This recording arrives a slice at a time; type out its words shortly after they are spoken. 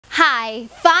Hi,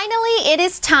 finally it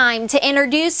is time to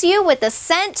introduce you with the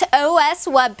CentOS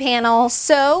Web Panel.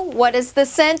 So, what is the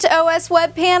CentOS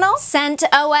Web Panel?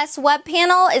 CentOS Web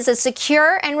Panel is a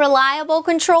secure and reliable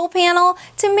control panel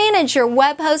to manage your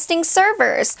web hosting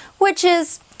servers, which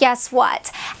is, guess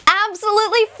what?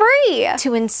 Absolutely free!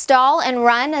 To install and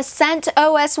run a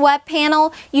CentOS Web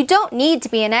Panel, you don't need to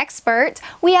be an expert.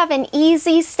 We have an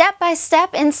easy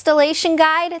step-by-step installation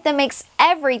guide that makes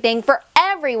everything for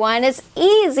everyone as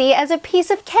easy as a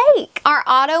piece of cake. Our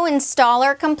auto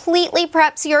installer completely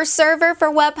preps your server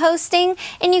for web hosting,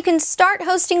 and you can start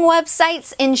hosting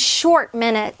websites in short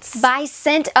minutes. By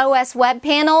CentOS Web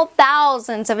Panel,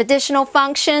 thousands of additional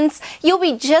functions. You'll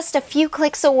be just a few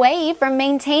clicks away from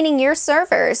maintaining your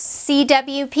servers.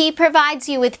 CWP provides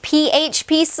you with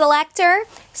PHP Selector,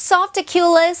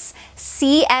 Softaculous,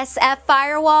 CSF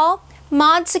Firewall,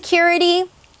 Mod Security,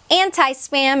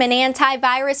 anti-spam and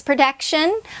antivirus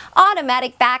protection,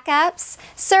 automatic backups,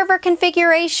 server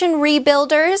configuration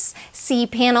rebuilders,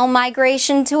 cPanel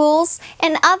migration tools,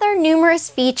 and other numerous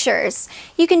features.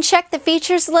 You can check the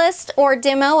features list or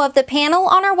demo of the panel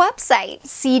on our website.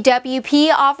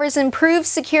 CWP offers improved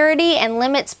security and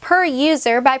limits per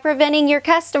user by preventing your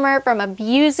customer from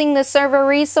abusing the server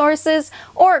resources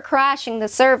or crashing the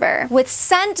server. With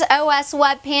CentOS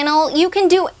Web Panel, you can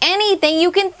do anything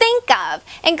you can think of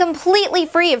and completely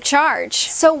free of charge.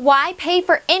 So why pay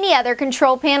for any other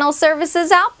control panel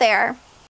services out there?